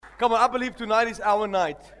Come on, I believe tonight is our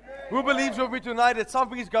night. Who believes with me tonight that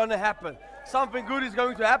something is going to happen? Something good is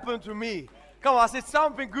going to happen to me. Come on, I said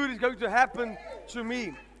something good is going to happen to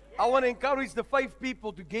me. I want to encourage the faith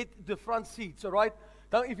people to get the front seats, all right?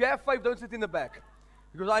 If you have faith, don't sit in the back.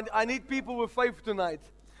 Because I need people with faith tonight.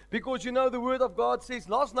 Because you know the Word of God says,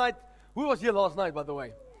 last night, who was here last night, by the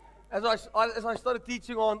way? As I started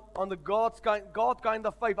teaching on the God kind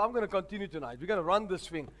of faith, I'm going to continue tonight. We're going to run this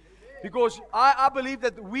thing. Because I believe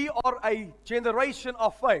that we are a generation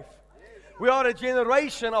of faith. We are a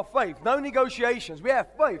generation of faith. No negotiations. We have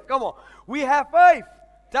faith. Come on. We have faith.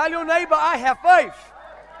 Tell your neighbor, I have faith.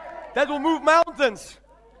 That will move mountains.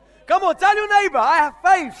 Come on, tell your neighbor, I have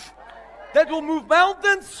faith. That will move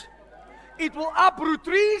mountains. It will uproot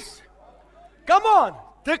trees. Come on,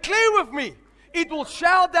 declare with me. It will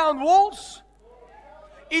shout down walls.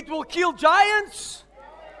 It will kill giants.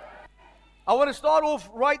 I want to start off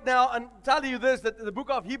right now and tell you this, that the book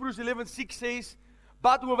of Hebrews 11:6 says,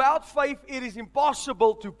 but without faith it is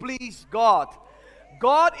impossible to please God.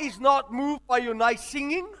 God is not moved by your nice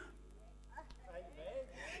singing.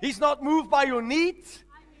 He's not moved by your need.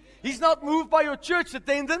 He's not moved by your church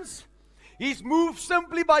attendance. He's moved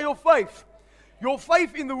simply by your faith. Your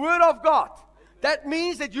faith in the Word of God. That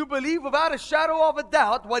means that you believe without a shadow of a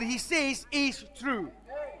doubt what He says is true.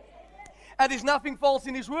 And there's nothing false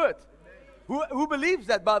in His Word. Who believes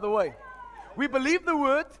that, by the way? We believe the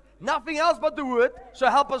Word, nothing else but the Word, so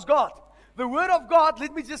help us God. The Word of God,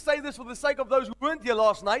 let me just say this for the sake of those who weren't here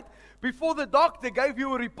last night. Before the doctor gave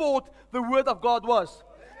you a report, the Word of God was.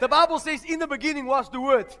 The Bible says, in the beginning was the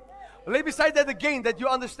Word. Let me say that again, that you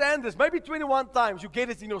understand this. Maybe 21 times you get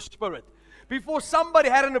it in your spirit. Before somebody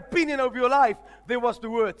had an opinion of your life, there was the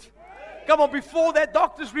Word. Come on, before that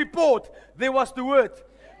doctor's report, there was the Word.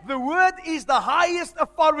 The Word is the highest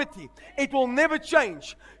authority. It will never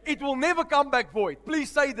change. It will never come back void. Please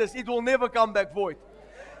say this, it will never come back void.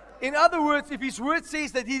 In other words, if His Word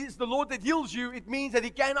says that He is the Lord that heals you, it means that He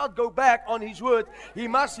cannot go back on His Word. He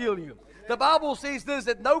must heal you. The Bible says this,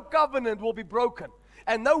 that no covenant will be broken.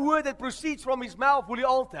 And no word that proceeds from His mouth will He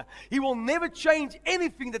alter. He will never change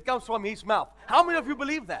anything that comes from His mouth. How many of you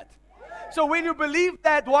believe that? So when you believe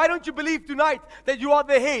that, why don't you believe tonight that you are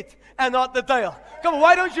the head and not the tail? Come on,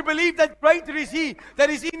 why don't you believe that greater is He that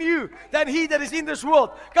is in you than he that is in this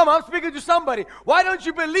world? Come on, I'm speaking to somebody. Why don't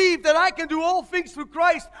you believe that I can do all things through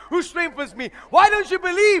Christ who strengthens me? Why don't you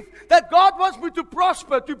believe that God wants me to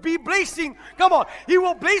prosper, to be blessing? Come on, He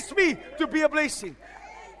will bless me to be a blessing.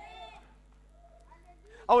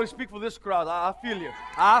 I want to speak for this crowd. I feel you.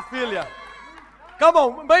 I feel you. Come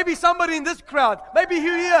on, maybe somebody in this crowd, maybe you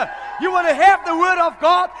here, you want to have the Word of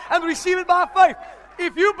God and receive it by faith.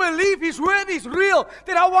 If you believe His Word is real,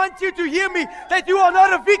 then I want you to hear me, that you are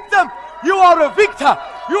not a victim, you are a victor.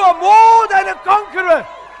 You are more than a conqueror.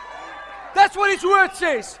 That's what His Word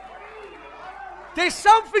says. There's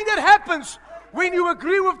something that happens when you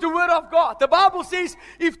agree with the Word of God. The Bible says,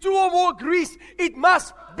 if two or more agrees, it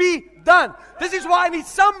must be done. This is why I need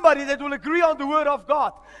somebody that will agree on the Word of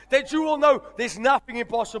God. That you will know there's nothing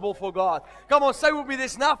impossible for God. Come on, say with me,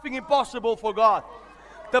 there's nothing impossible for God.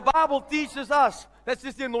 The Bible teaches us, that's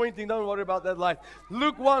just the anointing, don't worry about that life.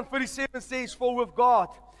 Luke 1:37 says, for with God,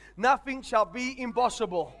 nothing shall be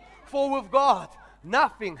impossible. For with God,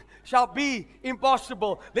 nothing shall be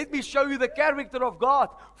impossible. Let me show you the character of God.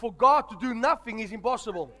 For God to do nothing is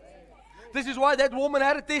impossible. This is why that woman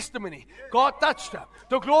had a testimony. God touched her.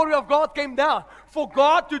 The glory of God came down. For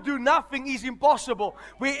God to do nothing is impossible.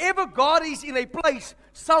 Wherever God is in a place,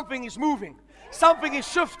 something is moving. Something is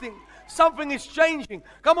shifting. Something is changing.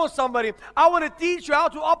 Come on, somebody. I want to teach you how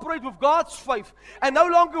to operate with God's faith and no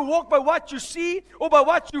longer walk by what you see or by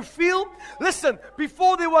what you feel. Listen,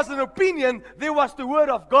 before there was an opinion, there was the Word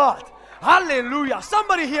of God. Hallelujah.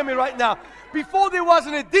 Somebody hear me right now. Before there was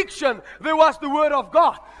an addiction, there was the Word of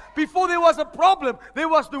God. Before there was a problem, there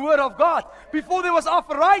was the Word of God. Before there was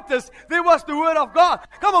arthritis, there was the Word of God.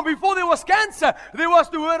 Come on, before there was cancer, there was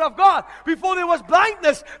the Word of God. Before there was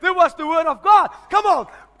blindness, there was the Word of God. Come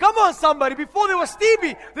on somebody. Before there was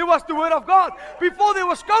TB, there was the Word of God. Before there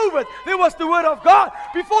was COVID, there was the Word of God.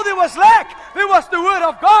 Before there was lack, there was the Word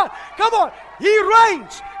of God. Come on, He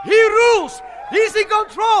reigns, He rules, He's in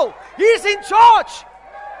control, He's in charge.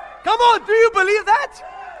 Come on, do you believe that?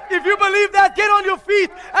 If you believe that, get on your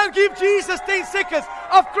feet and give Jesus 10 seconds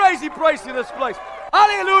of crazy praise in this place.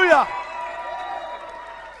 Hallelujah.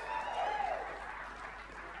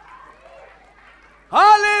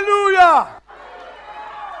 Hallelujah.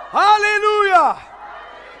 Hallelujah.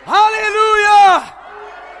 Hallelujah.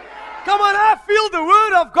 Come on, I feel the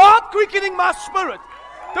Word of God quickening my spirit.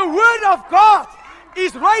 The Word of God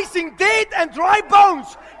is raising dead and dry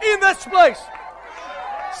bones in this place.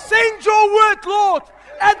 Send your word, Lord,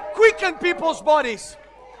 and quicken people's bodies.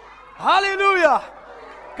 Hallelujah.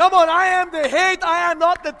 Come on, I am the head, I am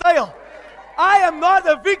not the tail. I am not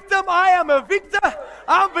a victim, I am a victor.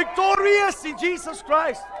 I'm victorious in Jesus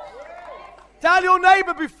Christ. Tell your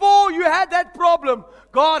neighbor, before you had that problem,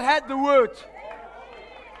 God had the word.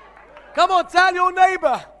 Come on, tell your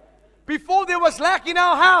neighbor, before there was lack in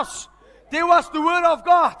our house, there was the word of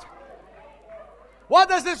God. What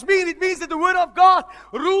does this mean? It means that the word of God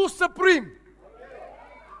rules supreme.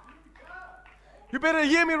 You better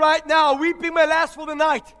hear me right now. Weeping may last for the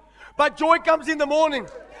night, but joy comes in the morning.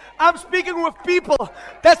 I'm speaking with people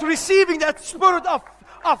that's receiving that spirit of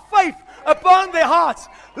faith upon their hearts.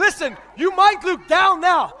 Listen, you might look down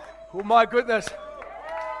now. Oh my goodness.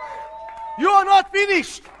 You are not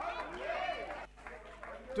finished.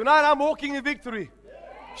 Tonight I'm walking in victory.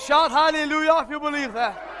 Shout hallelujah if you believe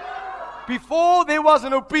that. Before there was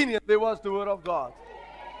an opinion, there was the word of God.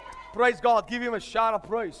 Praise God. Give him a shout of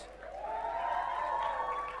praise.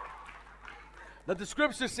 That the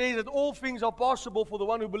scripture says that all things are possible for the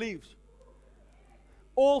one who believes.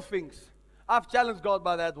 All things. I've challenged God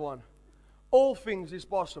by that one. All things is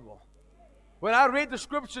possible. When I read the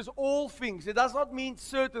scriptures, all things, it does not mean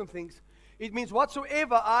certain things. It means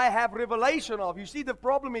whatsoever I have revelation of. You see, the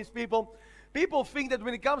problem is people think that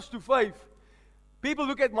when it comes to faith, people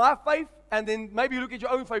look at my faith and then maybe you look at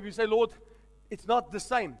your own faith. You say, Lord, it's not the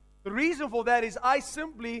same. The reason for that is I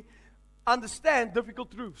simply understand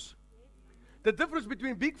difficult truths. The difference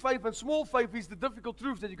between big faith and small faith is the difficult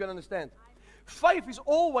truths that you can understand. Faith is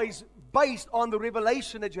always based on the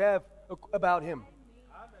revelation that you have about Him.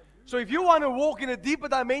 So if you want to walk in a deeper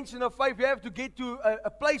dimension of faith, you have to get to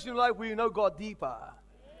a place in your life where you know God deeper.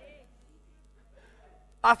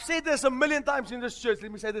 I've said this a million times in this church.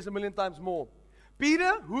 Let me say this a million times more.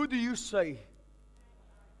 Peter, who do you say?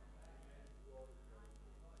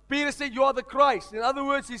 Peter said, you are the Christ. In other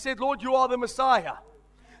words, he said, Lord, you are the Messiah.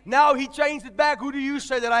 Now he changed it back. Who do you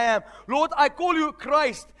say that I am? Lord, I call you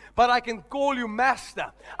Christ, but I can call you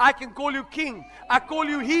Master. I can call you King. I call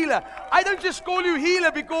you Healer. I don't just call you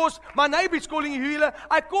Healer because my neighbor is calling you Healer.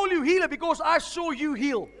 I call you Healer because I saw you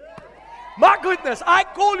heal. My goodness, I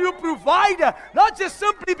call you Provider, not just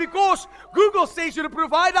simply because Google says you're a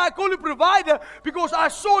provider. I call you Provider because I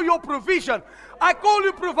saw your provision. I call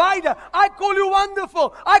you Provider. I call you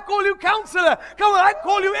Wonderful. I call you Counselor. Come on, I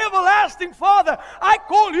call you Everlasting Father. I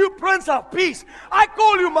call you Prince of Peace. I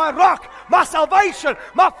call you my rock, my salvation,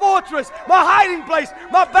 my fortress, my hiding place,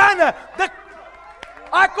 my banner.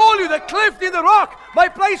 I call you the cleft in the rock, my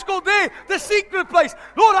place called there, the secret place.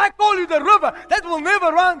 Lord, I call you the river that will never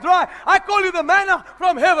run dry. I call you the manna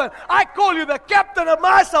from heaven. I call you the captain of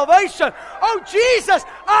my salvation. Oh, Jesus,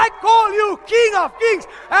 I call you King of Kings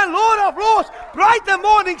and Lord of Lords, bright and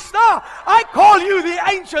morning star. I call you the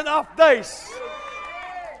Ancient of Days.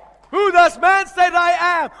 Who does man say that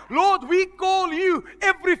I am? Lord, we call you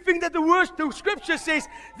everything that the scripture says.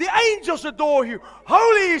 The angels adore you.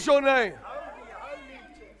 Holy is your name.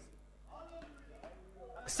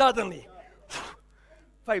 Suddenly,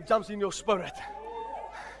 faith jumps in your spirit.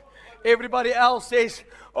 Everybody else says,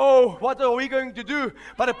 oh, what are we going to do?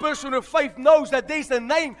 But a person of faith knows that there's a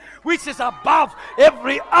name which is above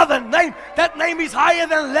every other name. That name is higher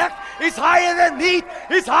than lack, it's higher than need,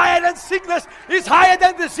 it's higher than sickness, it's higher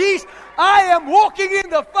than disease. I am walking in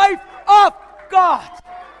the faith of God.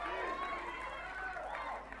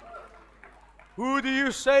 Who do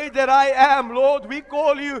you say that I am, Lord? We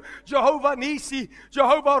call you Jehovah Nisi,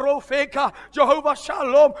 Jehovah Ropheka, Jehovah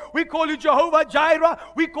Shalom. We call you Jehovah Jireh.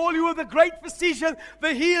 We call you the great physician,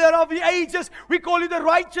 the healer of the ages. We call you the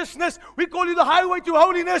righteousness. We call you the highway to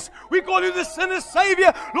holiness. We call you the sinner's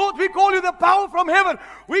savior. Lord, we call you the power from heaven.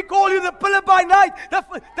 We call you the pillar by night.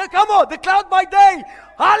 The cloud by day.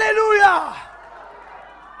 Hallelujah.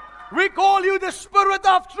 We call you the Spirit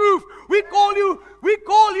of truth. We call you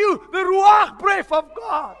the Ruach breath of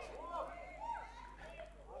God.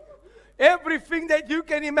 Everything that you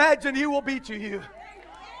can imagine, He will be to you.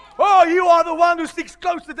 Oh, you are the one who sticks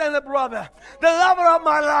closer than a brother. The lover of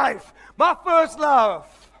my life. My first love.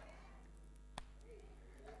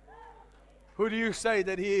 Who do you say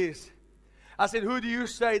that He is? I said, who do you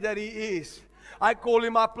say that He is? I call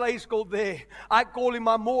Him my place called there. I call Him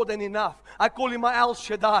my more than enough. I call Him my El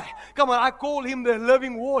Shaddai. Come on, I call Him the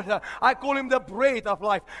living water. I call Him the bread of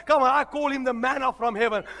life. Come on, I call Him the manna from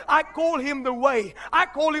heaven. I call Him the way. I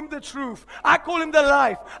call Him the truth. I call Him the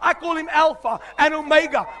life. I call Him Alpha and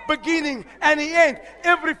Omega, beginning and the end,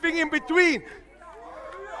 everything in between.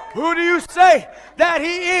 Who do you say that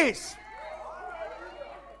He is?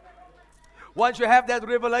 Once you have that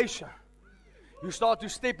revelation, You start to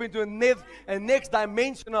step into a next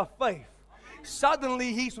dimension of faith.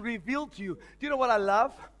 Suddenly, He's revealed to you. Do you know what I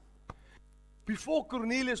love? Before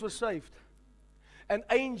Cornelius was saved, an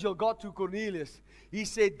angel got to Cornelius. He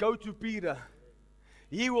said, go to Peter.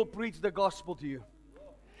 He will preach the gospel to you.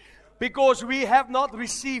 Because we have not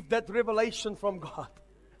received that revelation from God.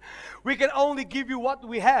 We can only give you what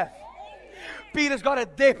we have. Peter's got a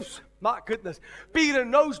depth. My goodness. Peter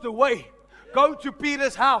knows the way. Go to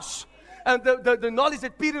Peter's house. And the knowledge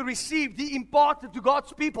that Peter received, he imparted to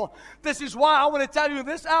God's people. This is why I want to tell you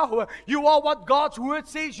this hour, you are what God's word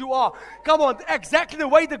says you are. Come on, exactly the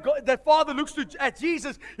way the Father looks at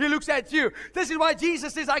Jesus, He looks at you. This is why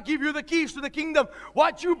Jesus says, I give you the keys to the kingdom.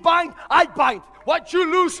 What you bind, I bind. What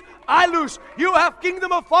you loose, I loose. You have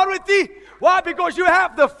kingdom authority. Why? Because you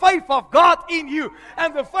have the faith of God in you.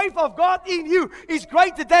 And the faith of God in you is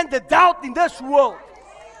greater than the doubt in this world.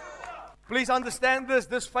 Please understand this.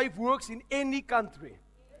 This faith works in any country.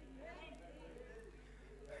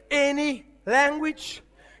 Any language,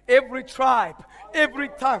 every tribe, every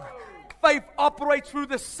tongue. Faith operates through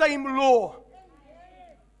the same law.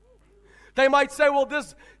 They might say, well,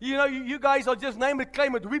 this, you guys are just name it,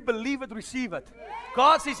 claim it. We believe it, receive it.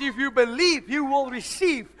 God says, if you believe, you will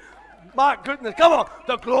receive. My goodness, come on,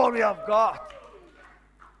 the glory of God.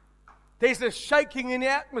 There's a shaking in the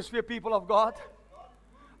atmosphere, people of God.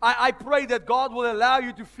 I pray that God will allow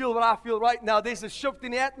you to feel what I feel right now. There's a shift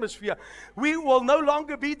in the atmosphere. We will no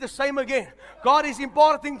longer be the same again. God is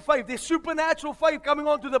imparting faith. There's supernatural faith coming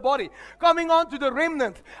onto the body, coming onto the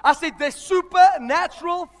remnant. I said there's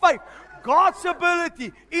supernatural faith. God's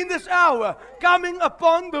ability in this hour coming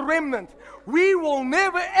upon the remnant. We will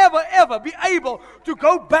never, ever, ever be able to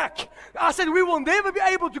go back. I said we will never be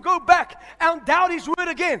able to go back and doubt His word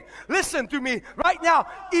again. Listen to me right now.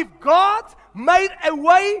 If God made a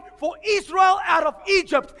way for Israel out of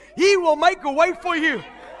Egypt, He will make a way for you.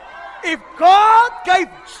 If God gave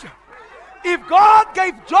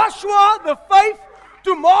Joshua the faith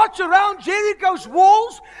to march around Jericho's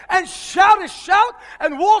walls and shout a shout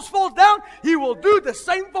and walls fall down, He will do the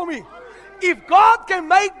same for me. If God can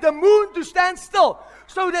make the moon to stand still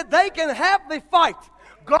so that they can have their fight,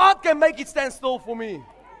 God can make it stand still for me.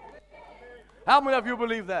 How many of you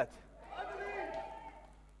believe that?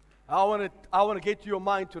 I want to get to your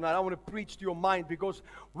mind tonight. I want to preach to your mind, because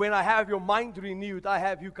when I have your mind renewed, I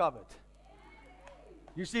have you covered.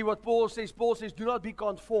 You see what Paul says? Paul says, do not be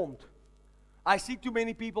conformed. I see too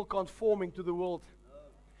many people conforming to the world.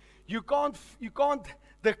 You can't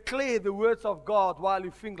declare the words of God while you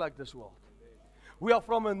think like this world. We are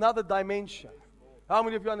from another dimension. How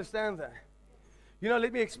many of you understand that?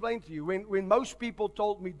 Let me explain to you. When most people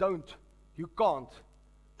told me don't, you can't,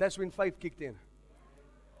 that's when faith kicked in.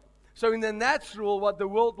 So in the natural, what the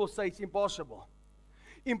world will say is impossible.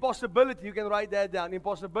 Impossibility, you can write that down.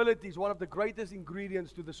 Impossibility is one of the greatest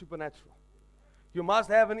ingredients to the supernatural. You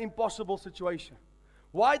must have an impossible situation.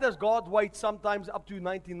 Why does God wait sometimes up to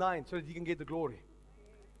 99 so that He can get the glory?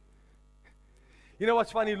 You know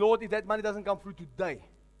what's funny, Lord? If that money doesn't come through today,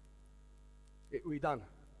 we're done.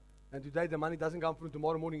 And today the money doesn't come through,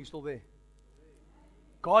 tomorrow morning you're still there.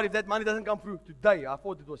 God, if that money doesn't come through today, I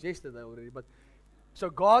thought it was yesterday already, but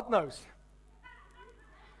so God knows.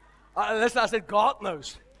 Listen, I said God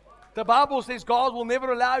knows. The Bible says God will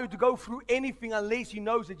never allow you to go through anything unless He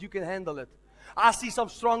knows that you can handle it. I see some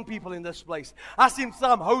strong people in this place. I see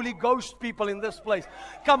some Holy Ghost people in this place.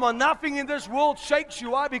 Come on, nothing in this world shakes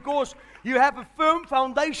you. Why? Because you have a firm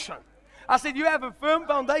foundation. I said you have a firm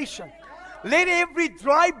foundation. Let every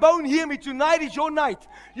dry bone hear me. Tonight is your night.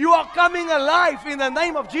 You are coming alive in the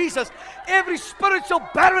name of Jesus. Every spiritual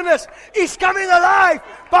barrenness is coming alive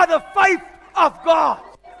by the faith of God.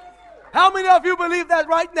 How many of you believe that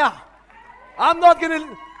right now? I'm not going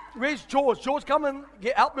to... Where's George? George, come and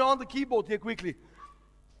help me on the keyboard here quickly.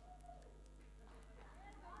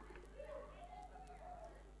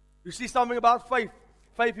 You see something about faith.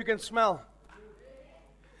 Faith you can smell.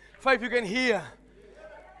 Faith you can hear.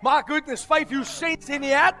 My goodness, faith you sense in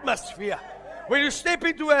the atmosphere. When you step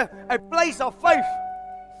into a place of faith.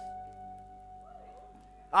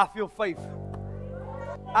 I feel faith.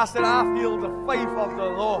 I said, I feel the faith of the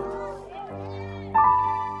Lord.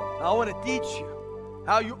 I want to teach you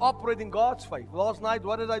how you operate in God's faith. Last night,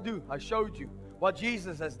 what did I do? I showed you what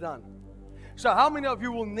Jesus has done. So how many of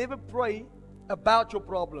you will never pray about your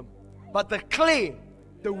problem, but declare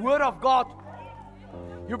the word of God?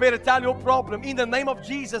 You better tell your problem, in the name of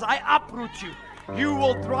Jesus, I uproot you. You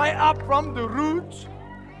will dry up from the roots.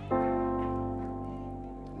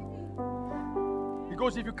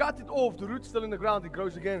 Because if you cut it off, the root's still in the ground, it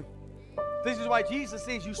grows again. This is why Jesus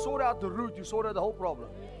says you sort out the root, you sort out the whole problem.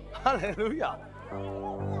 Hallelujah.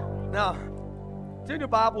 Now, turn your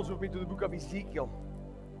Bibles with me to the book of Ezekiel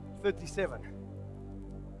 37.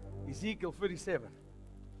 Ezekiel 37.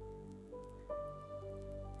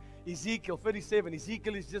 Ezekiel 37.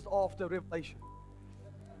 Ezekiel is just after Revelation.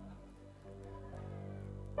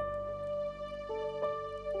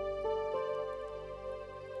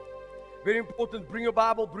 Very important. Bring your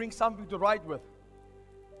Bible. Bring something to write with.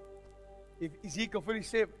 Ezekiel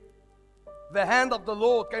 37. The hand of the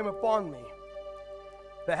Lord came upon me.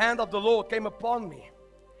 The hand of the Lord came upon me.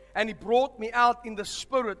 And He brought me out in the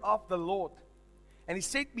spirit of the Lord. And He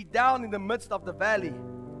set me down in the midst of the valley.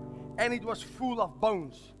 And it was full of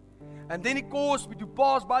bones. And then He caused me to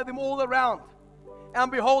pass by them all around.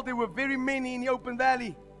 And behold, there were very many in the open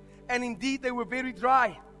valley. And indeed they were very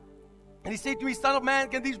dry. And He said to me, Son of man,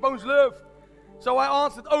 can these bones live? So I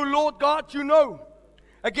answered, O Lord God, you know.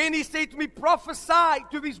 Again He said to me, prophesy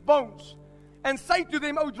to these bones. And say to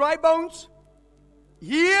them, O dry bones,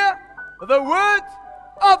 hear the word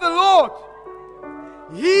of the Lord.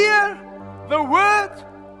 Hear the word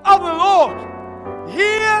of the Lord.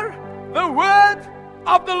 Hear the word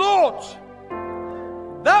of the Lord.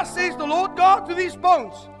 Thus says the Lord God to these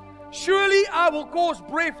bones, surely I will cause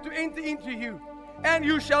breath to enter into you, and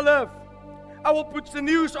you shall live. I will put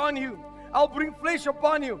sinews on you. I'll bring flesh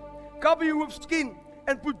upon you, cover you with skin,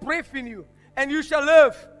 and put breath in you, and you shall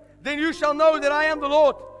live. Then you shall know that I am the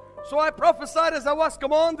Lord. So I prophesied as I was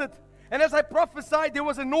commanded. And as I prophesied, there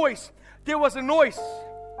was a noise. There was a noise.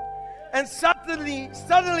 And suddenly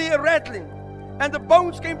a rattling. And the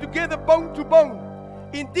bones came together, bone to bone.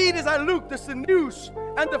 Indeed, as I looked, the sinews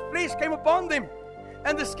and the flesh came upon them.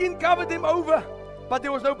 And the skin covered them over. But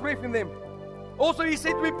there was no breath in them. Also He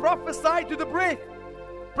said to me, prophesy to the breath.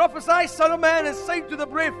 Prophesy, Son of man, and say to the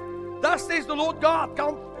breath, thus says the Lord God,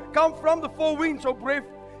 come from the four winds, O breath,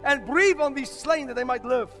 and breathe on these slain that they might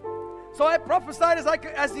live. So I prophesied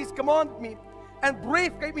as He's commanded me, and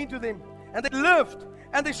breath came into them, and they lived,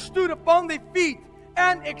 and they stood upon their feet,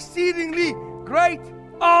 an exceedingly great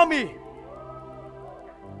army.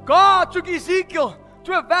 God took Ezekiel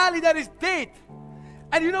to a valley that is dead.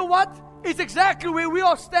 And you know what? It's exactly where we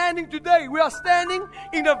are standing today. We are standing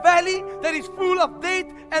in a valley that is full of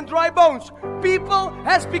dead and dry bones. People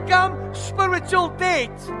has become spiritual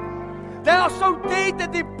dead. They are so dead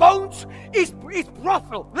that their bones is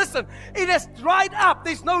brothel. Listen, it has dried up.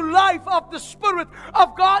 There's no life of the Spirit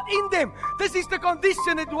of God in them. This is the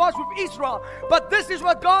condition it was with Israel. But this is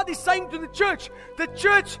what God is saying to the church. The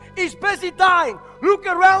church is busy dying. Look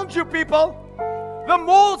around you, people. The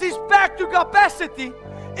malls is back to capacity.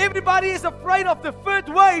 Everybody is afraid of the third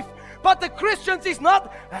wave. But the Christians is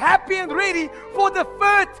not happy and ready for the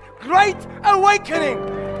third great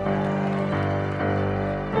awakening.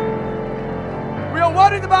 We are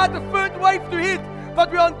worried about the third wave to hit,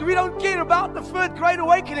 but we don't care about the third great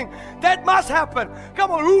awakening. That must happen.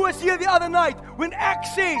 Come on, who was here the other night when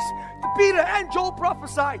Acts says, Peter and Joel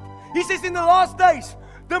prophesied. He says in the last days,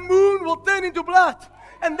 the moon will turn into blood.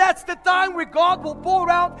 And that's the time where God will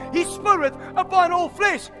pour out His Spirit upon all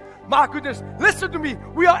flesh. My goodness, listen to me.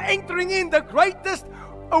 We are entering in the greatest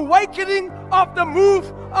awakening of the move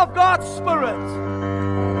of God's Spirit.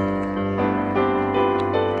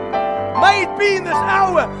 May it be in this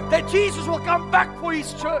hour that Jesus will come back for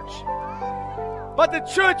His church. But the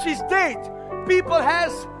church is dead. People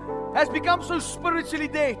has become so spiritually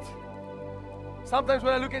dead. Sometimes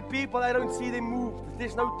when I look at people, I don't see them move.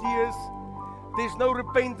 There's no tears. There's no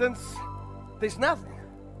repentance. There's nothing.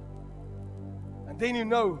 And then you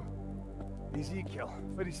know, Ezekiel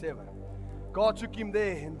 37. God took him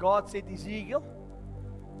there and God said, Ezekiel.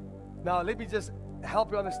 Now let me just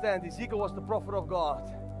help you understand. Ezekiel was the prophet of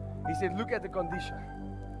God. He said, look at the condition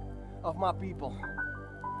of my people.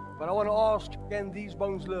 But I want to ask, can these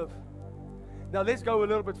bones live? Now let's go a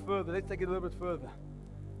little bit further. Let's take it a little bit further.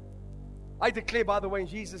 I declare, by the way, in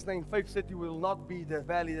Jesus' name, Faith City will not be the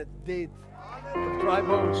valley that's dead of dry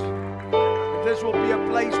bones. But this will be a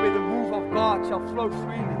place where the move of God shall flow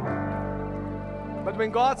freely. But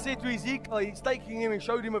when God said to Ezekiel, He's taking him and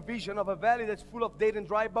showed him a vision of a valley that's full of dead and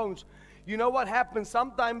dry bones. You know what happens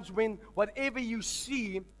sometimes when whatever you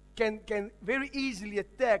see can very easily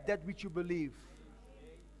attack that which you believe.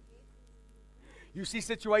 You see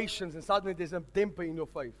situations and suddenly there's a temper in your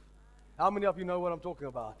faith. How many of you know what I'm talking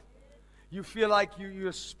about? You feel like you're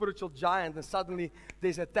a spiritual giant and suddenly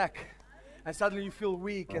there's attack. And suddenly you feel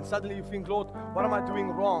weak and suddenly you think, Lord, what am I doing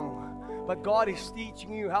wrong? But God is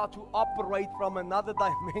teaching you how to operate from another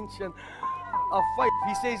dimension of faith.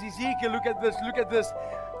 He says, Ezekiel, look at this, look at this.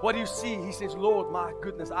 What do you see? He says, Lord, my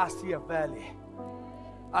goodness, I see a valley.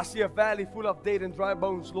 I see a valley full of dead and dry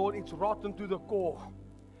bones. Lord, it's rotten to the core.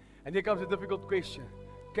 And here comes a difficult question.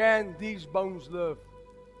 Can these bones live?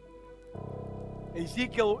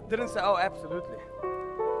 Ezekiel didn't say, oh, absolutely.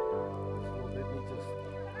 So let me just...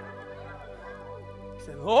 He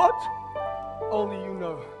said, Lord, only you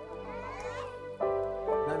know.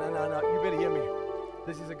 No. You better hear me.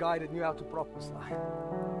 This is a guy that knew how to prophesy.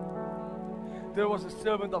 There was a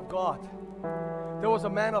servant of God. There was a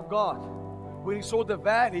man of God. When he saw the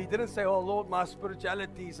valley, he didn't say, oh Lord, my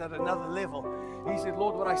spirituality is at another level. He said,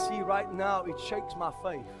 Lord, what I see right now, it shakes my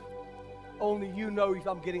faith. Only you know if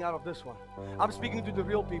I'm getting out of this one. I'm speaking to the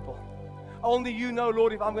real people. Only you know,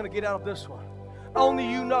 Lord, if I'm going to get out of this one. Only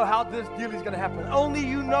you know how this deal is going to happen. Only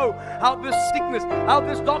you know how this sickness, how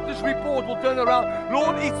this doctor's report will turn around.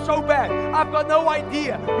 Lord, it's so bad. I've got no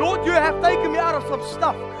idea. Lord, you have taken me out of some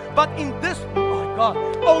stuff. But in this, oh my God,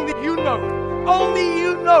 only you know. Only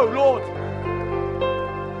you know, Lord.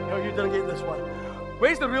 No, you didn't get this one.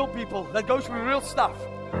 Where's the real people that goes through real stuff?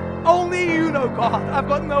 Only you know, God. I've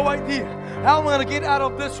got no idea how I'm going to get out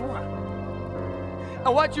of this one.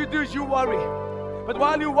 And what you do is you worry. But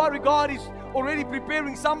while you worry, God is already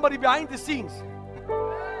preparing somebody behind the scenes.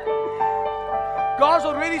 God's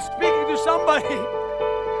already speaking to somebody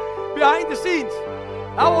behind the scenes.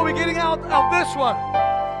 How are we getting out of this one?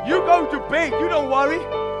 You go to bed. You don't worry.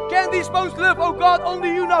 Can these bones live? Oh God,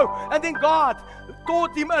 only you know. And then God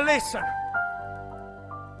taught him a lesson.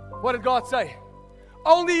 What did God say?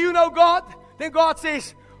 Only you know, God. Then God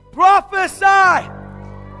says, prophesy.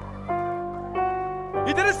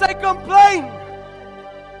 He didn't say complain.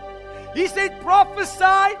 He said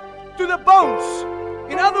prophesy to the bones.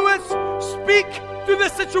 In other words, speak to the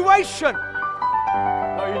situation.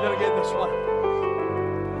 No, you didn't get this one.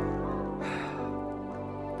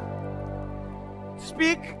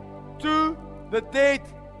 Speak to the dead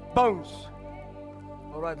bones.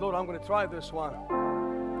 All right, Lord, I'm going to try this one.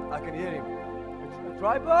 I can hear him. It's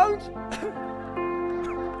dry bones?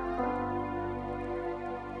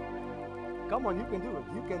 Come on, you can do it.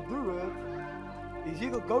 You can do it.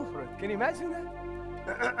 Ezekiel, go for it. Can you imagine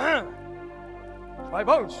that? Dry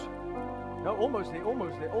bones. No, almost there,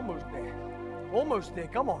 almost there, almost there. Almost there.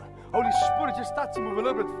 Come on. Holy Spirit, just touch him with a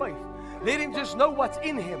little bit of faith. Let him just know what's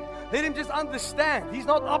in him. Let him just understand. He's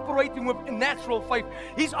not operating with natural faith.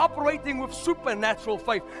 He's operating with supernatural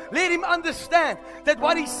faith. Let him understand that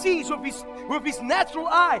what he sees with his natural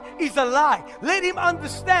eye is a lie. Let him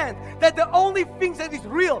understand that the only things that is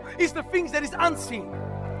real is the things that is unseen.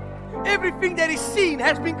 Everything that is seen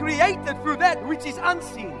has been created through that which is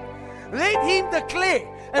unseen. Let him declare.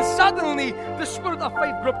 And suddenly the spirit of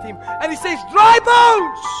faith gripped him. And he says, dry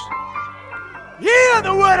bones, hear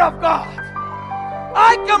the word of God.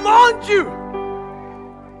 I command you.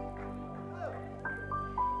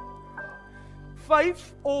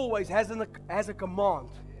 Faith always has a command.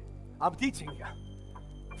 I'm teaching you.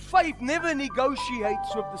 Faith never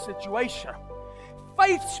negotiates with the situation.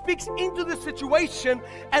 Faith speaks into the situation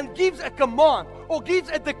and gives a command or gives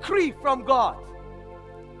a decree from God.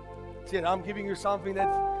 See, I'm giving you something that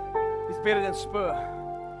is better than spur.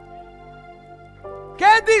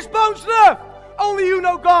 Can these bones live? Only you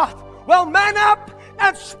know, God. Well, man up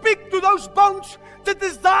and speak to those bones the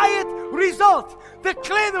desired result.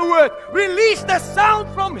 Declare the word. Release the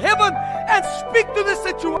sound from heaven and speak to the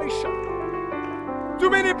situation. Too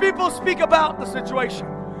many people speak about the situation.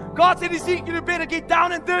 God said, Ezekiel, you better get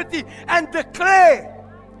down and dirty and declare.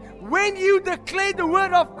 When you declare the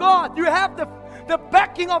word of God, you have the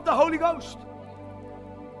backing of the Holy Ghost.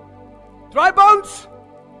 Dry bones.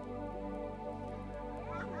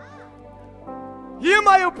 Hear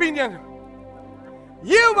my opinion.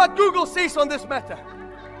 Hear what Google says on this matter.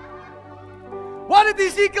 What did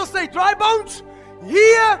Ezekiel say? Dry bones,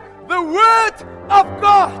 hear the word of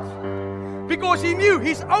God. Because he knew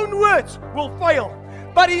his own words will fail.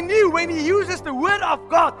 But he knew when he uses the word of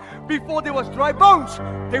God, before there was dry bones,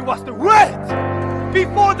 there was the word.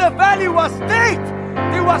 Before the valley was dead,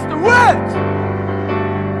 there was the word.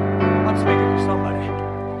 I'm speaking to somebody.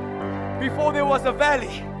 Before there was a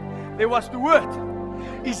valley, there was the word.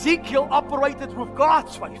 Ezekiel operated with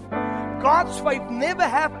God's faith. God's faith never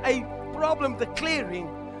have a problem declaring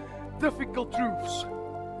difficult truths.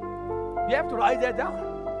 You have to write that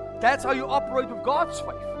down. That's how you operate with God's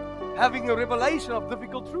faith. Having a revelation of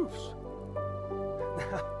difficult truths.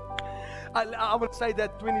 I would say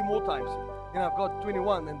that 20 more times. I've got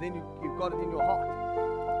 21 and then you've got it in your heart.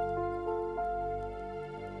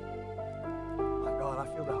 My God, I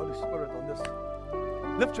feel the Holy Spirit on this.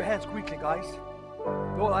 Lift your hands quickly, guys.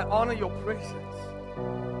 Lord, I honor your presence.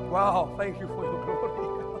 Wow, thank you for your glory.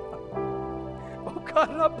 Oh,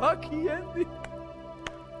 Karabaki Endi.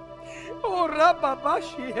 Oh,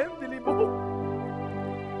 Rababashi Endi Libo.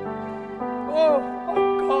 Oh, my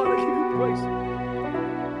God, I give you praise.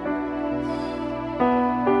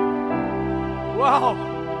 Wow.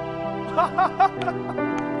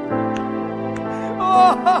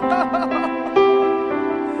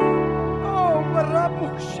 Oh, Marabu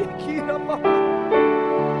Shekira Mama.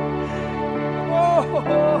 Oh,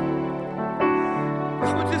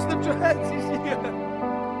 come on, just lift your hands. He's here.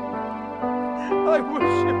 I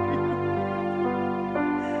worship you.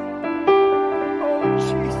 Oh,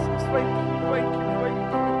 Jesus, thank you, thank you, thank you.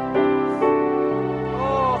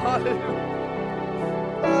 Oh, hallelujah.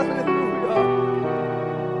 Hallelujah.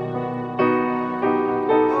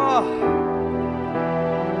 Oh.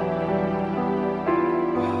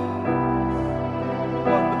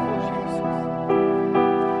 Wonderful Jesus.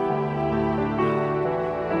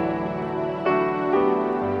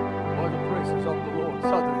 Oh, the praises of the Lord.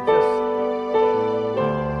 Suddenly,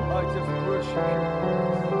 I just worship you.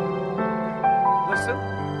 Listen,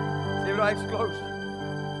 see your eyes closed.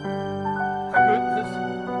 My goodness.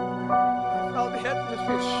 Now the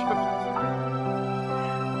atmosphere shifts.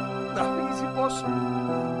 Nothing is impossible.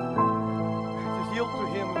 Just yield to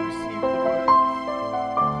Him and receive the word.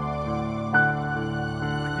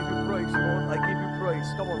 I give you praise, Lord. I give you praise.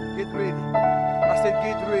 Come on, get ready. I said,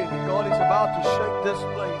 get ready. God is about to shake this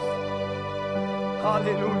place.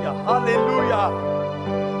 Hallelujah. Hallelujah.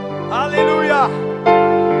 Hallelujah.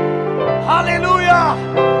 Hallelujah.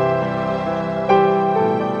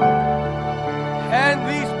 And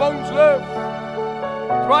these bones live.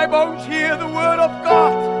 Dry bones hear the word of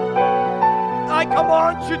God. I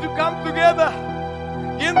command you to come together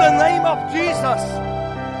in the name of Jesus.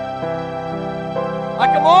 I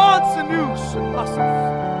command sinews and muscles.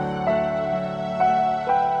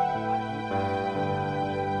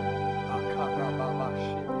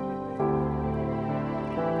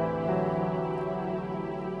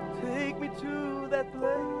 Take me to that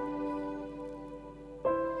place.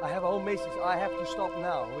 I have a home message. I have to stop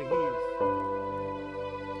now where He is.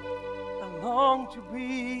 I long to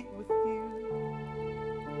be with you.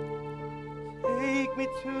 Take me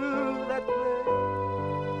to that place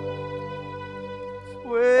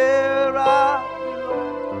where I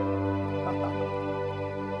belong. I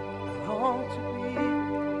long to be.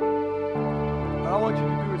 What I want you to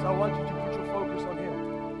do is I want you to put your focus on Him.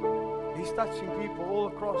 He's touching people all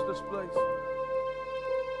across this place.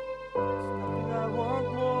 There's nothing I want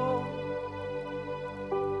more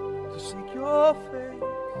to seek your face.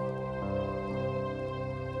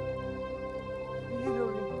 Feel your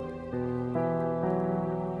embrace.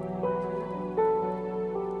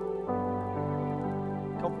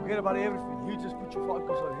 Don't forget about everything. You just put your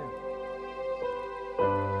focus on Him.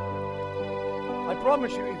 I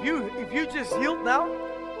promise you, if you just yield now,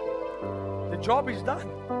 the job is done.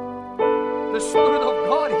 The Spirit of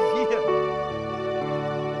God is here.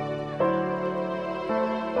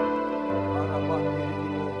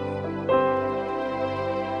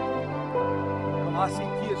 Come, I see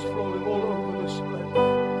tears flowing all over this place.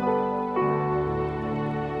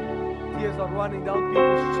 Tears are running down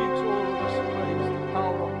people's cheeks all over this place. The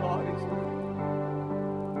power of God is here.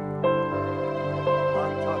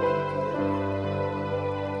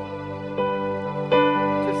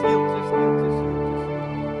 Just yield, just yield, just yield.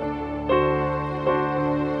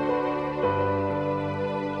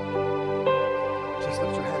 Just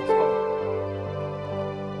lift your hands, come on.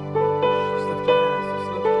 Just lift your hands, just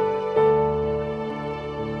lift your hands.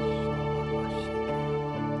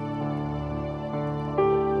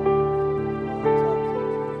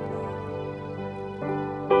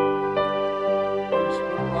 Just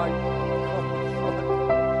put right on the front.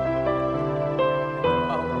 The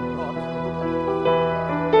power of God.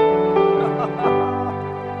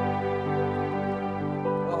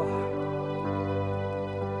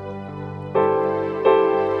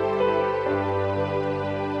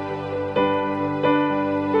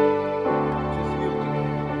 Just yield to Him.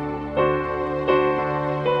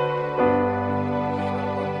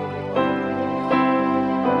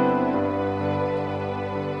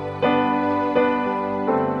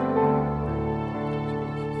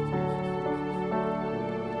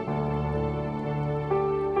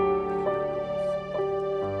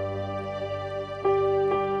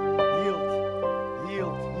 Yield,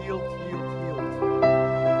 yield, yield, yield, yield.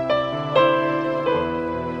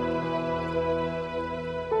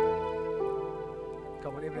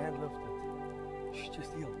 Come on, every hand lifted. Shh,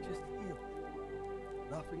 just yield, just yield.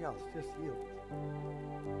 Nothing else, just yield.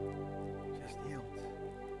 Just yield.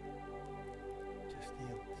 Just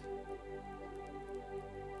yield.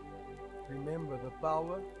 Remember, the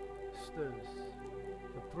power stirs.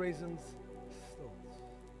 The presence stills.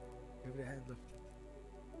 Every hand lifted.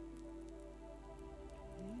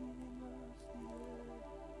 We must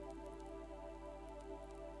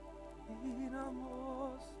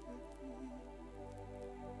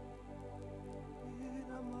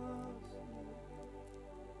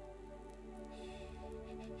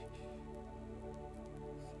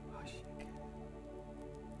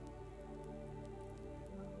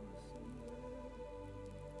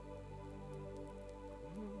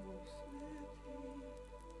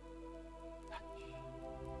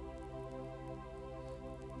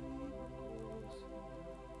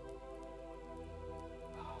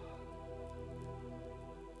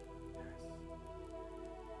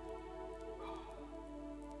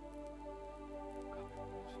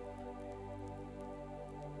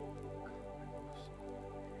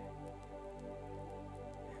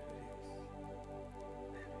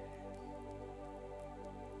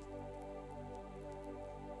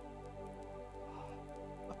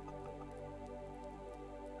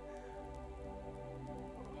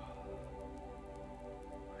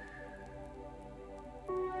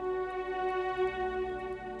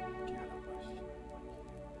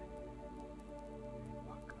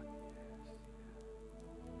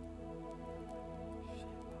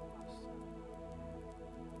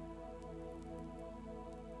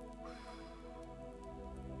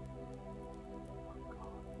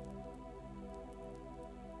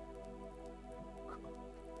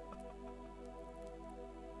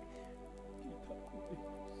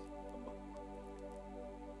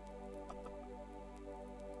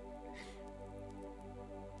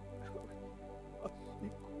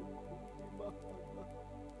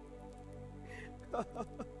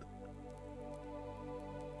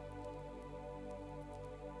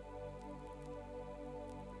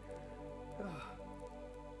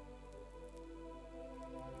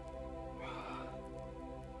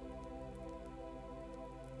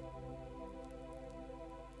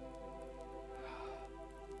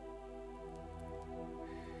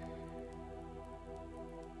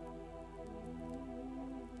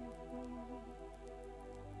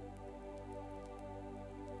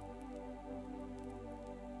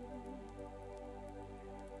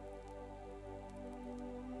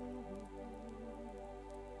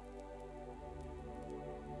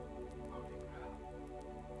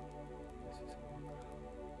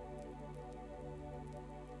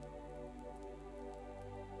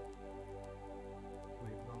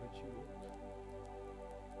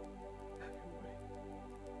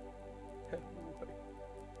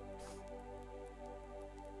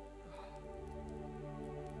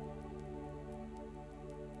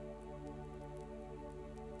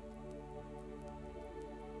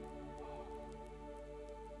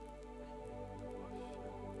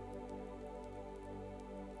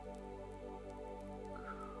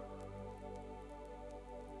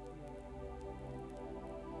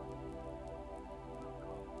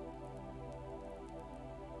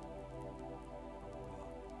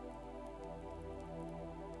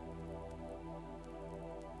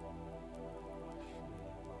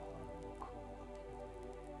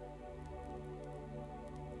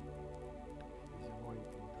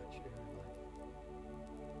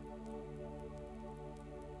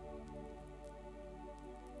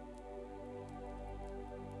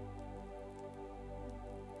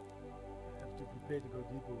Prepare to go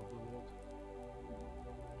deeper with the Lord.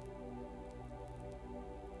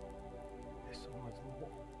 There's so much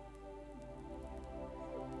more.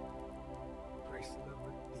 Press a little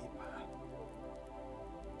bit deeper.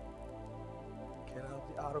 Get out of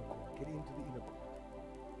the outer court. Get into the inner court.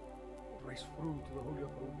 Press through to the Holy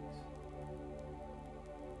of Holies.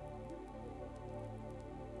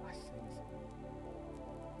 I sense it.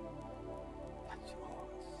 Touch your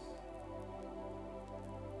hearts.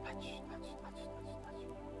 Touch your emotions.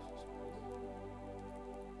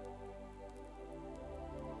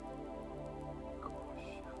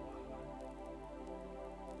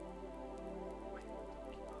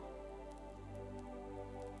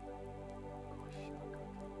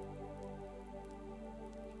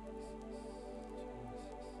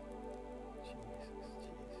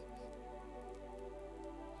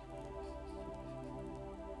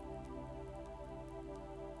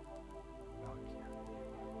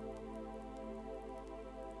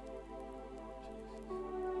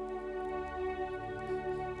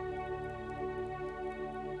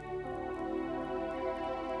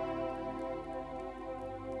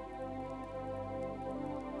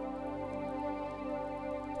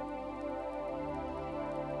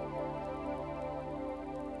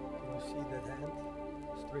 See that hand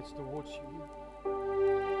stretched towards you,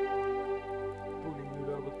 pulling you a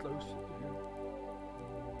little bit closer to Him.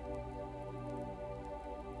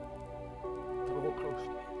 Draw close to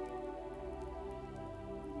Him.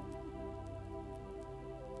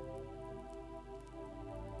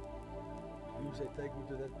 You say, take me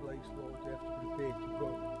to that place, Lord. You have to prepare to go.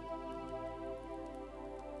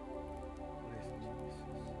 Bless Jesus.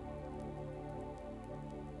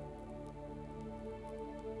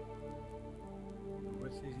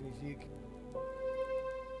 What says in Ezekiel,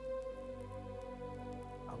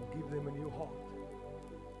 I will give them a new heart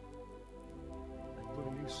and put a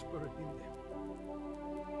new spirit in them.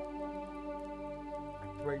 I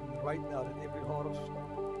pray right now that every heart of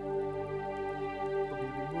stone will be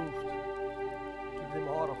removed. Give them a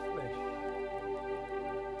heart of flesh.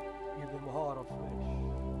 Give them a heart of flesh.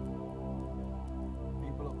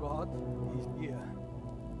 People of God, He's here.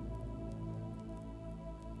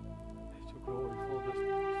 Glory for this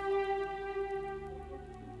place.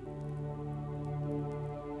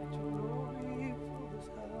 Let your glory fill this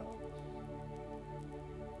house.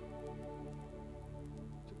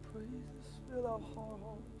 To praises fill our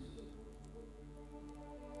hearts.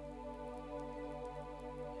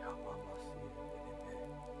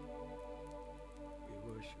 We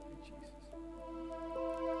worship you, Jesus.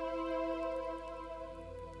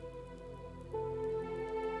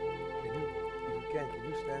 Can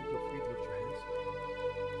you stand to your feet, lift your hands?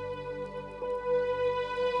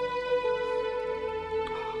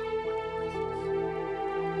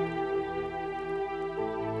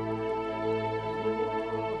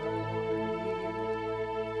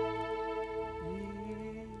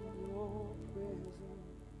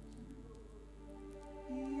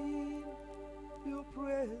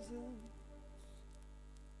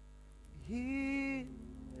 In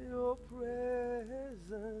your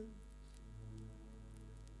presence,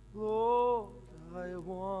 Lord, I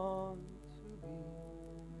want to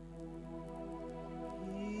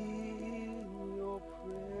be in your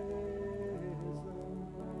presence.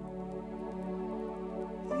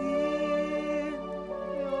 In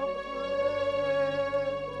your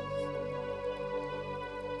presence.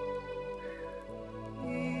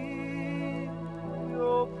 In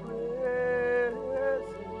your presence.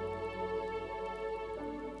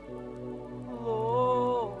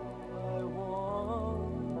 Lord, I want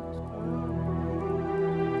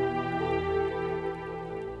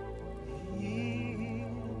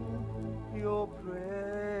your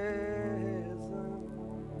presence,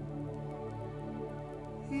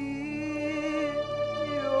 in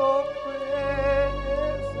your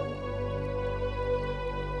presence,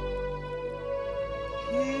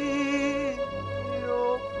 in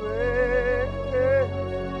your presence,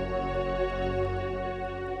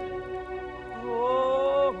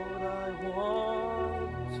 Lord, I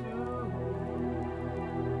want to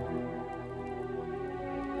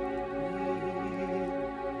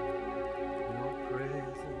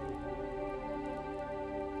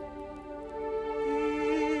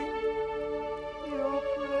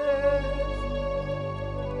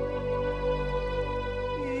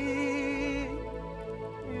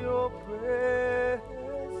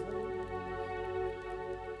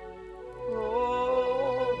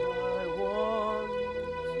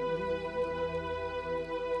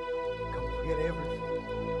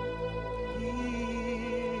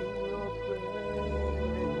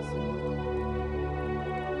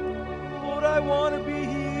I want to be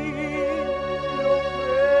here.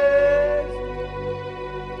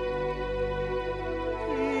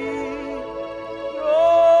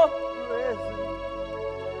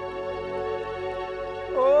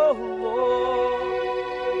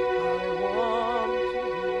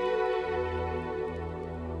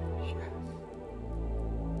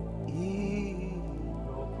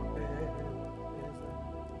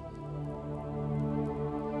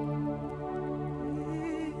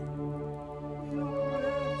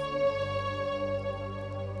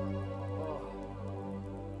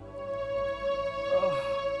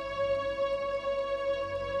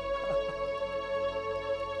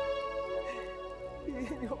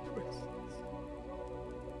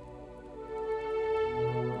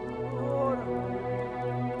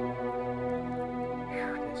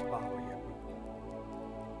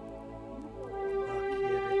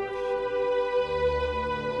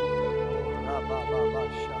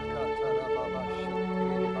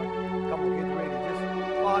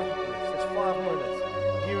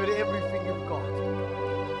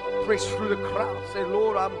 Press through the crowd. Say,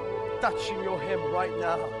 Lord, I'm touching your hem right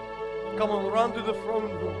now. Come on, run to the throne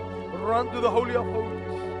room. Run to the Holy of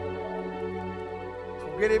Holies.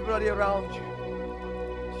 Forget everybody around you.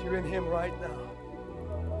 You're in Him right now.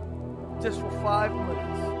 Just for 5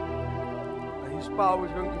 minutes. And His power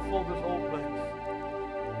is going to fill this whole place.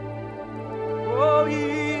 Oh,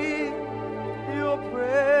 ye, your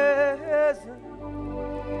presence.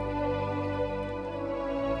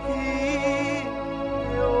 Hear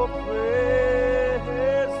your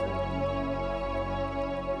presence.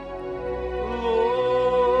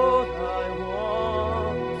 Lord, I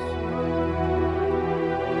want to.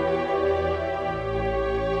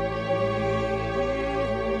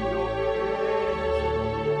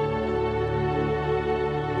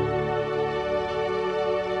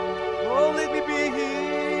 Oh, let me be here.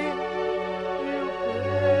 Your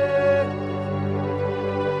presence.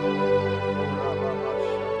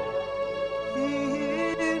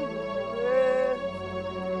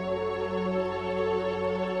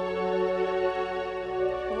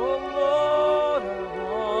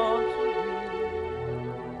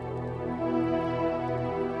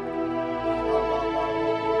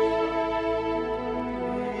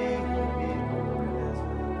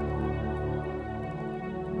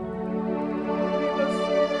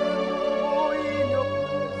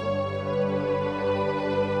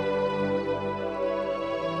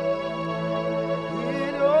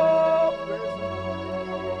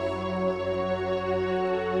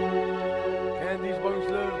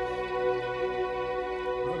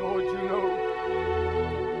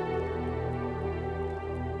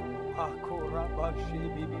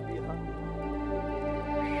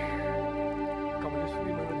 Come on, just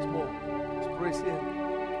 3 minutes more. Let's press in.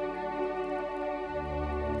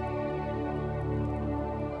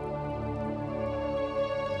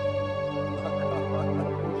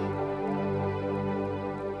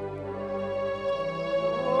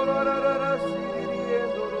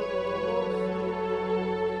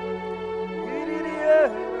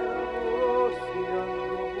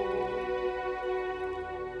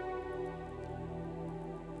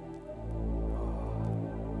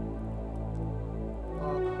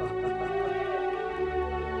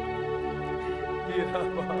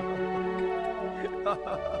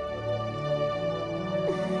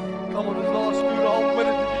 Come on, this last 2.5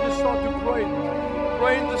 minutes, if you just start to pray.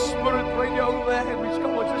 Pray in the Spirit, pray in your own language.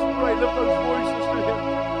 Come on, just pray, lift those voices to Him.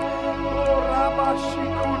 Oh,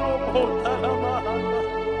 Rabashikuro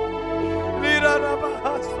Lira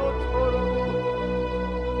Rabahasotoro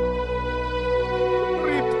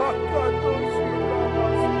Ripakato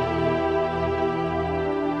Surabas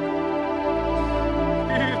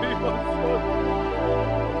Iribasot.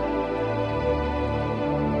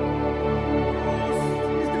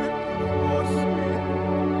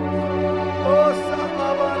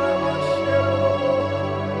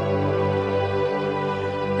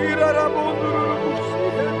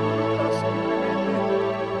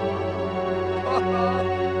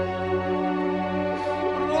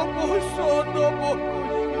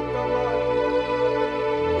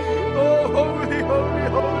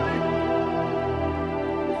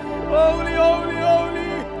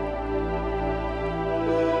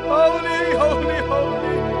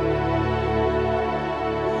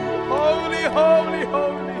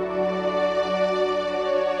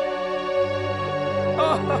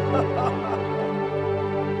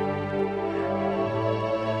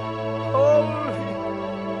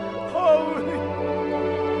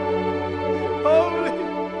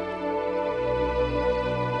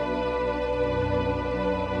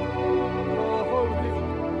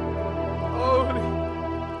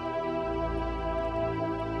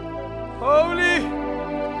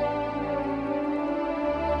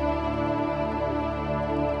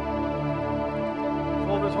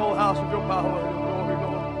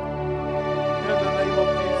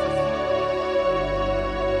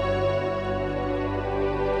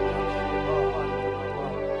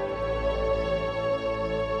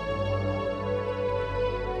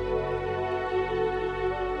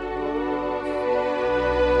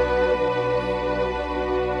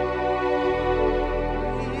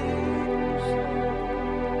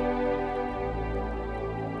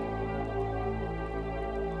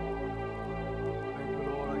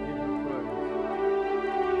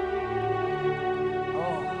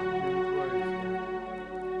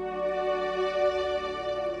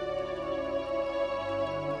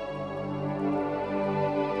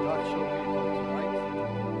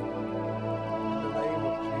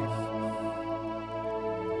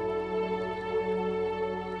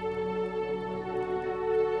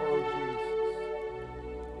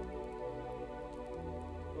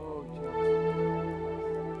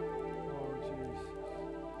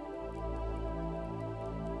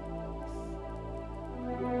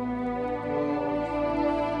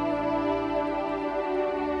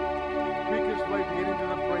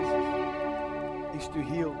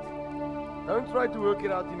 you're healed. Don't try to work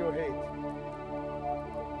it out in your head.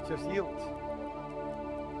 Just healed.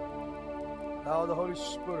 Now the Holy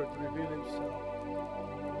Spirit reveal Himself.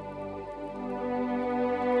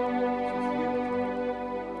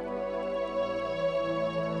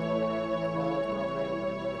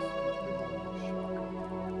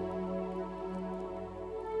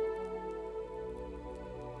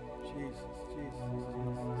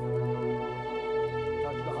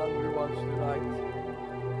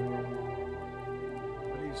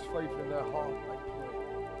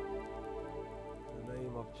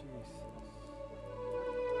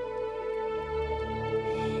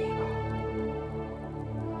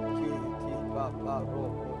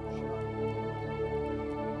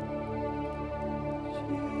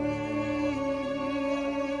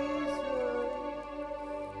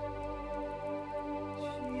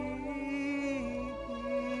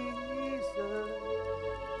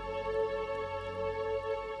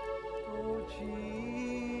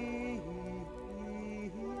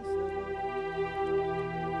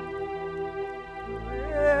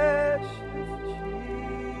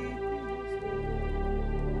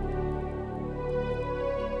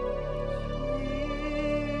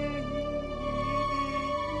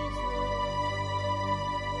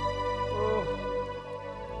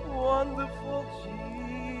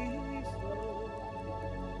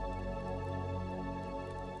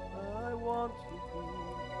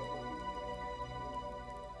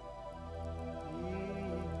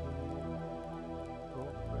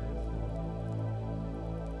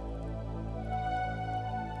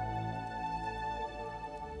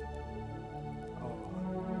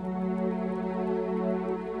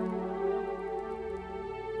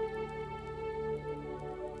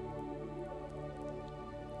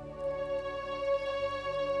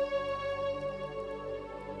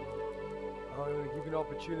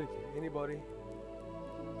 Opportunity. Anybody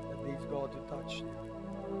that needs God to touch you.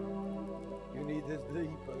 You need this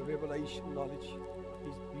deeper revelation knowledge of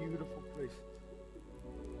His beautiful presence.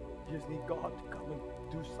 You just need God to come and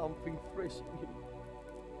do something fresh in you.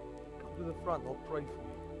 Come to the front, I'll pray for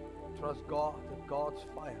you. Trust God that God's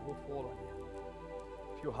fire will fall on you.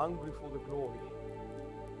 If you're hungry for the glory,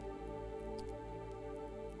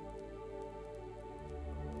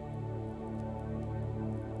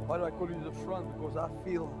 why do I call you to the front? Because I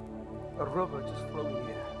feel a river just flowing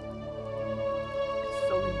here. It's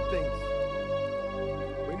so intense.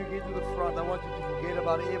 When you get to the front, I want you to forget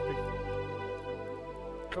about everything.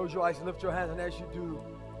 Close your eyes and lift your hands, and as you do,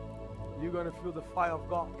 you're going to feel the fire of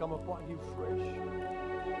God come upon you fresh.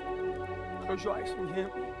 Close your eyes and hear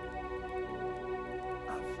me.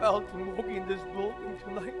 I felt Him walking in this building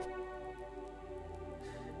tonight.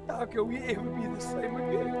 How can we ever be the same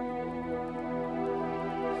again?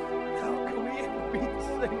 Be the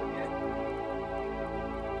same again.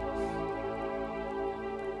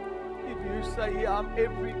 If you say, yeah, I'm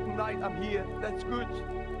every night I'm here, that's good.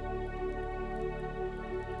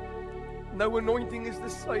 No anointing is the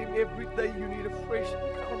same. Every day you need a fresh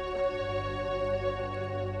encounter.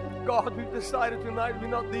 God, we've decided tonight we're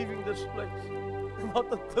not leaving this place.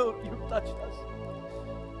 Not until you've touched us.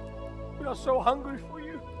 We are so hungry for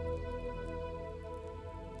you.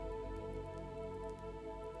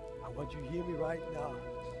 But you hear me right now.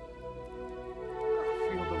 I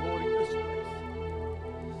feel the Lord in this place.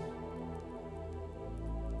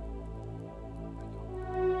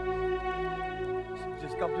 So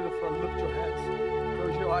just come to the front, lift your hands,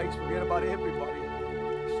 close your eyes, forget about everybody.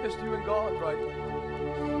 It's just you and God right now.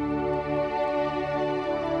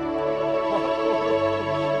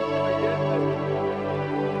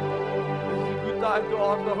 This is a good time to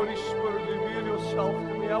ask the Holy Spirit, reveal yourself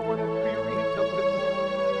to me. I want to be intimate with you.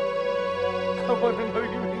 I want to know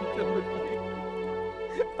you intimately.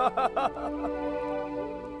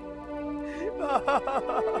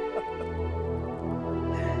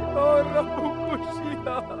 Oh,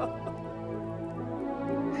 Rabukushia.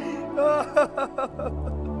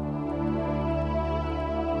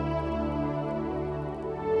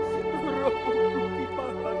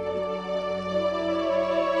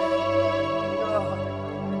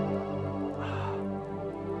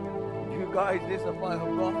 You guys, there's a fire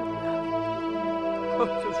of God. Oh,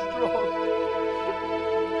 so strong.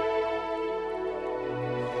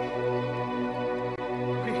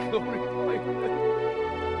 We glorify you.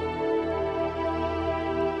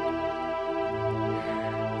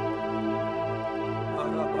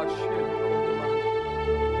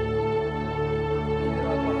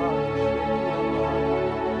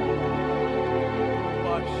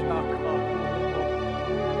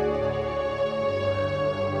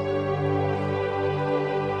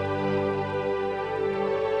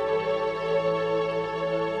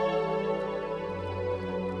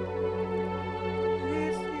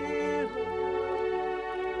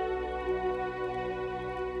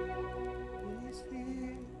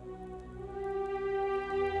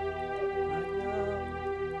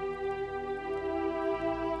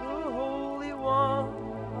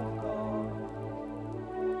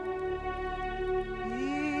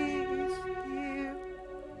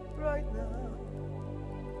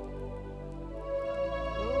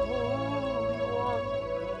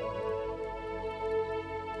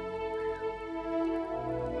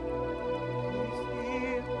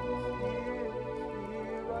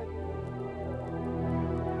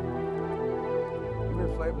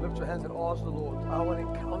 lift your hands and ask the Lord, I want to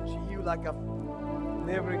encounter you like I've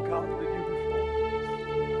never encountered you before.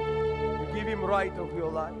 You give him right over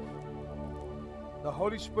your life. The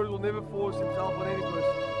Holy Spirit will never force himself on any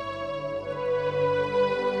person.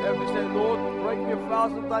 You have to say, Lord, break me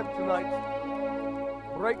 1,000 times tonight.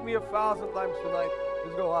 Break me 1,000 times tonight.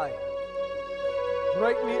 Let's go high.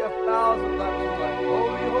 Break me 1,000 times tonight.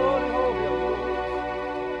 Holy, holy, holy.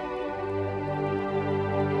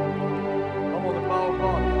 Come on, the power of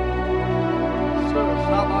God.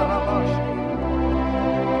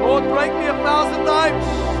 Lord, break me 1,000 times.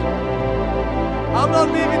 I'm not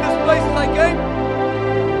leaving this place as I came.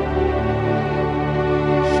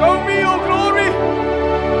 Show me your glory.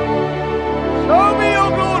 Show me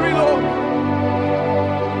your glory, Lord.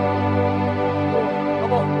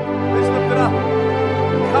 Come on, let's lift it up.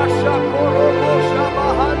 Kasha korobo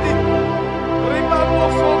shabahandi. Rimamo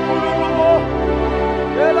sokulumo.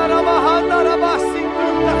 Ela ramahanda rabasintu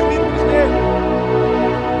takhdimne.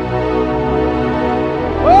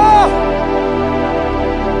 Oh!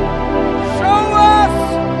 Show us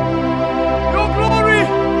your glory.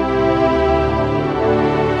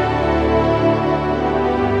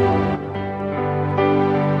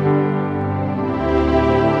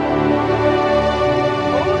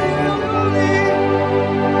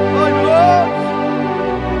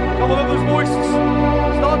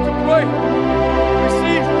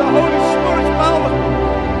 Receive the Holy Spirit's power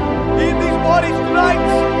in these bodies tonight.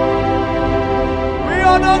 We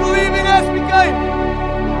are not leaving as we came.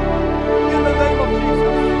 In the name of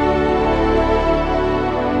Jesus.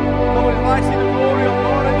 Come on, if I see the